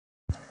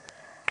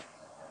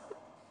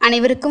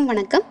அனைவருக்கும்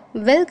வணக்கம்.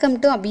 Welcome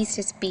to Hafiz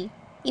recipe.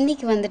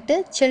 இன்றைக்கி வந்துட்டு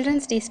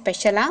சில்ட்ரன்ஸ் டே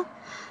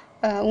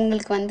ஸ்பெஷலாக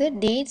உங்களுக்கு வந்து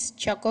டேட்ஸ்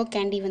சாக்கோ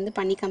கேண்டி வந்து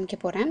பண்ணி காமிக்க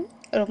போகிறேன்.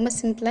 ரொம்ப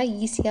சிம்பிளாக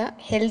ஈஸியாக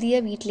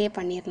ஹெல்த்தியாக வீட்டிலையே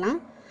பண்ணிடலாம்.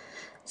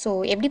 ஸோ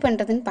எப்படி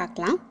பண்ணுறதுன்னு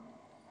பார்க்கலாம்.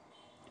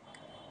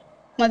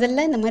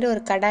 முதல்ல இந்த மாதிரி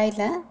ஒரு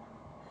கடாயில்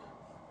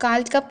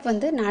 1/4 கப்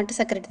வந்து நாட்டு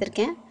சர்க்கரை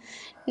எடுத்திருக்கேன்.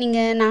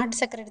 நீங்கள்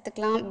நாட்டு சர்க்கரை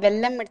எடுத்துக்கலாம்,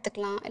 வெல்லம்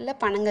எடுத்துக்கலாம், இல்லை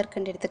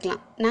பனங்கற்கண்டு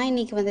எடுத்துக்கலாம். நான்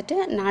இன்றைக்கி வந்துட்டு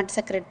நாட்டு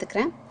சர்க்கரை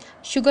எடுத்துக்கிறேன்.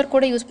 சுகர்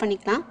கூட யூஸ்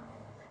பண்ணிக்கலாம்.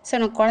 ஸோ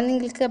நான்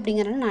குழந்தைங்களுக்கு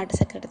அப்படிங்கிறனால நாட்டு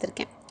சர்க்கரை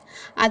எடுத்திருக்கேன்.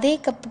 அதே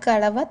கப்புக்கு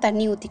அளவாக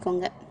தண்ணி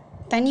ஊற்றிக்கோங்க.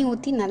 தண்ணி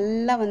ஊற்றி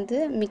நல்லா வந்து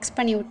மிக்ஸ்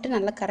பண்ணி விட்டு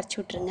நல்லா கரைச்சி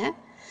விட்ருங்க.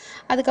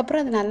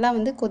 அதுக்கப்புறம் அது நல்லா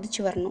வந்து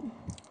கொதித்து வரணும்.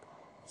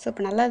 ஸோ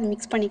இப்போ நல்லா அது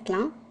மிக்ஸ்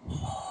பண்ணிக்கலாம்.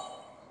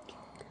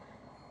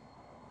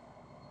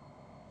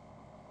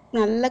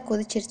 நல்லா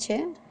கொதிச்சிருச்சு.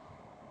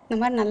 இந்த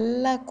மாதிரி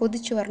நல்லா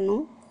கொதித்து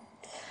வரணும்.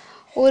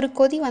 ஒரு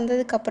கொதி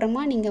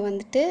வந்ததுக்கப்புறமா நீங்கள்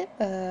வந்துட்டு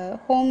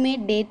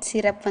ஹோம்மேட் டேட்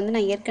சிரப் வந்து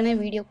நான் ஏற்கனவே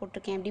வீடியோ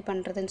போட்டிருக்கேன் எப்படி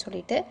பண்ணுறதுன்னு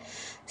சொல்லிட்டு.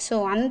 ஸோ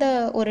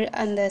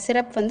அந்த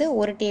சிரப் வந்து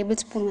 1 டேபிள்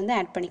ஸ்பூன் வந்து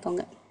ஆட்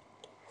பண்ணிக்கோங்க.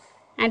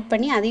 ஆட்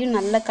பண்ணி அதையும்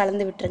நல்லா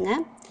கலந்து விட்டுருங்க.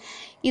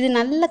 இது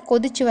நல்லா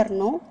கொதித்து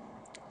வரணும்.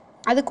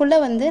 அதுக்குள்ளே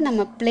வந்து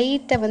நம்ம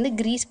பிளேட்டை வந்து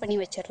க்ரீஸ் பண்ணி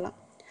வச்சிடலாம்.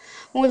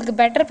 உங்களுக்கு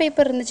பட்டர்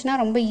பேப்பர் இருந்துச்சுன்னா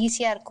ரொம்ப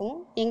ஈஸியாக இருக்கும்.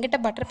 என்கிட்ட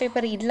பட்டர்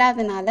பேப்பர்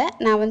இல்லாதனால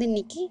நான் வந்து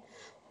இன்றைக்கி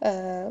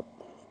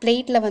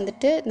பிளேட்டில்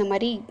வந்துட்டு இந்த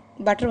மாதிரி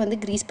பட்டர் வந்து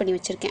க்ரீஸ் பண்ணி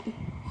வச்சுருக்கேன்.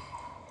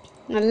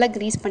 நல்லா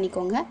க்ரீஸ்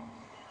பண்ணிக்கோங்க.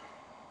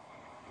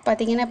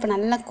 பார்த்திங்கன்னா இப்போ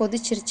நல்லா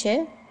கொதிச்சிருச்சு.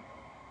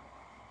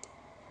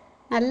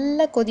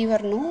 நல்லா கொதி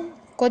வரணும்.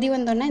 கொதி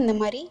வந்தோடனே இந்த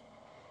மாதிரி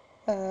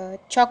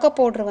சாக்கோ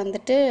பவுட்ரு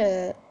வந்துட்டு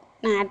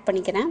நான் ஆட்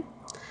பண்ணிக்கிறேன்.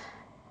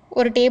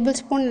 1 டேபிள்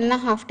ஸ்பூன் இல்லைனா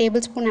 1/2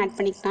 டேபிள் ஸ்பூன் ஆட்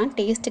பண்ணிக்கலாம்,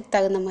 டேஸ்ட்டுக்கு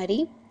தகுந்த மாதிரி.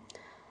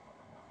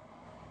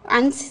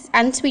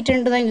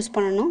 அன்ஸ்வீட்டன்டு தான் யூஸ்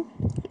பண்ணணும்.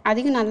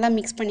 அதையும் நல்லா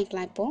மிக்ஸ்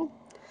பண்ணிக்கலாம். இப்போது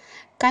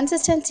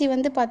கன்சிஸ்டன்சி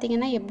வந்து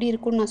பார்த்திங்கன்னா எப்படி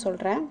இருக்குன்னு நான்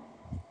சொல்கிறேன்.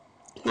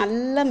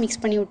 நல்லா மிக்ஸ்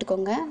பண்ணி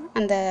விட்டுக்கோங்க.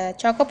 அந்த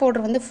சாக்கோ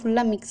பவுடர் வந்து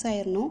ஃபுல்லாக மிக்ஸ்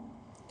ஆயிடணும்.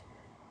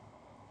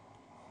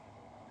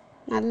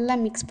 நல்லா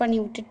மிக்ஸ் பண்ணி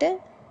விட்டுட்டு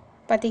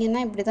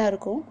பார்த்திங்கன்னா இப்படி தான்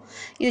இருக்கும்.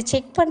 இது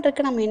செக்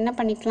பண்ணுறதுக்கு நம்ம என்ன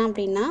பண்ணிக்கலாம்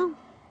அப்படின்னா,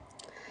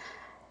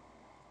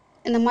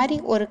 இந்த மாதிரி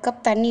 1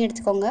 கப் தண்ணி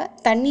எடுத்துக்கோங்க.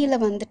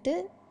 தண்ணியில் வந்துட்டு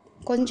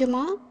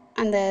கொஞ்சமாக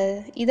அந்த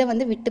இதை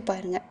வந்து விட்டு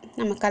பாருங்கள்,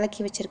 நம்ம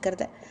கலக்கி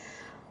வச்சுருக்கிறத.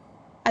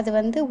 அது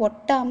வந்து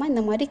ஒட்டாமல்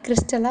இந்த மாதிரி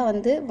கிறிஸ்டலாக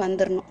வந்து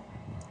வந்துடணும்.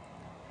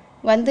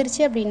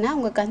 வந்துருச்சு அப்படின்னா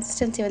உங்கள்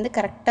கன்சிஸ்டன்சி வந்து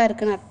கரெக்டாக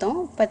இருக்குதுன்னு அர்த்தம்.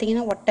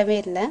 பார்த்திங்கன்னா ஒட்டவே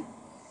இல்லை.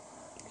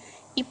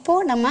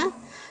 இப்போது நம்ம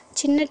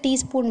சின்ன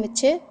டீஸ்பூன்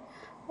வச்சு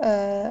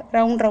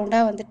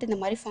ரவுண்டாக வந்துட்டு இந்த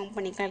மாதிரி ஃபார்ம்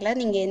பண்ணிக்கலாம். இல்லை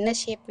நீங்கள் என்ன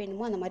ஷேப்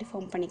வேணுமோ அந்த மாதிரி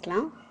ஃபார்ம்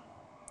பண்ணிக்கலாம்.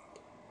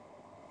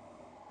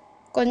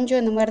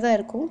 கொஞ்சம் இந்த மாதிரி தான்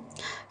இருக்கும்.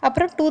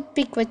 அப்புறம் டூத்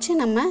பிக் வச்சு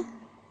நம்ம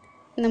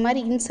இந்த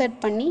மாதிரி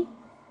இன்சர்ட் பண்ணி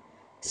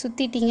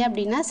சுற்றிட்டிங்க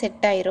அப்படின்னா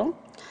செட் ஆயிரும்.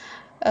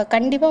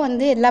 கண்டிப்பாக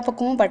வந்து எல்லா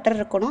பக்கமும் பட்டர்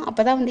இருக்கணும்,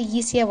 அப்போ தான் வந்து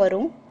ஈஸியாக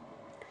வரும்.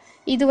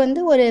 இது வந்து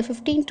ஒரு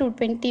 15 to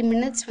 20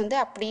 minutes வந்து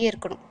அப்படியே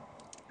இருக்கணும்.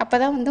 அப்போ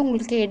தான் வந்து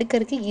உங்களுக்கு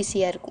எடுக்கிறதுக்கு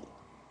ஈஸியாக இருக்கும்.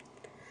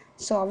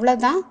 ஸோ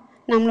அவ்வளோதான்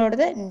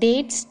நம்மளோடது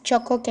டேட்ஸ்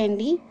சாக்கோ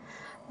கேண்டி.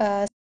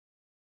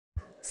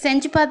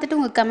 செஞ்சு பார்த்துட்டு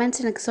உங்கள்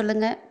கமெண்ட்ஸ் எனக்கு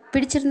சொல்லுங்கள்.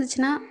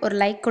 பிடிச்சிருந்துச்சுன்னா ஒரு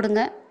லைக்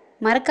கொடுங்க.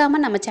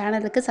 மறக்காமல் நம்ம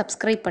சேனலுக்கு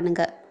சப்ஸ்கிரைப்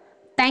பண்ணுங்கள்.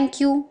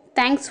 தேங்க்யூ.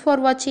 தேங்க்ஸ்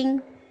ஃபார் வாட்சிங்.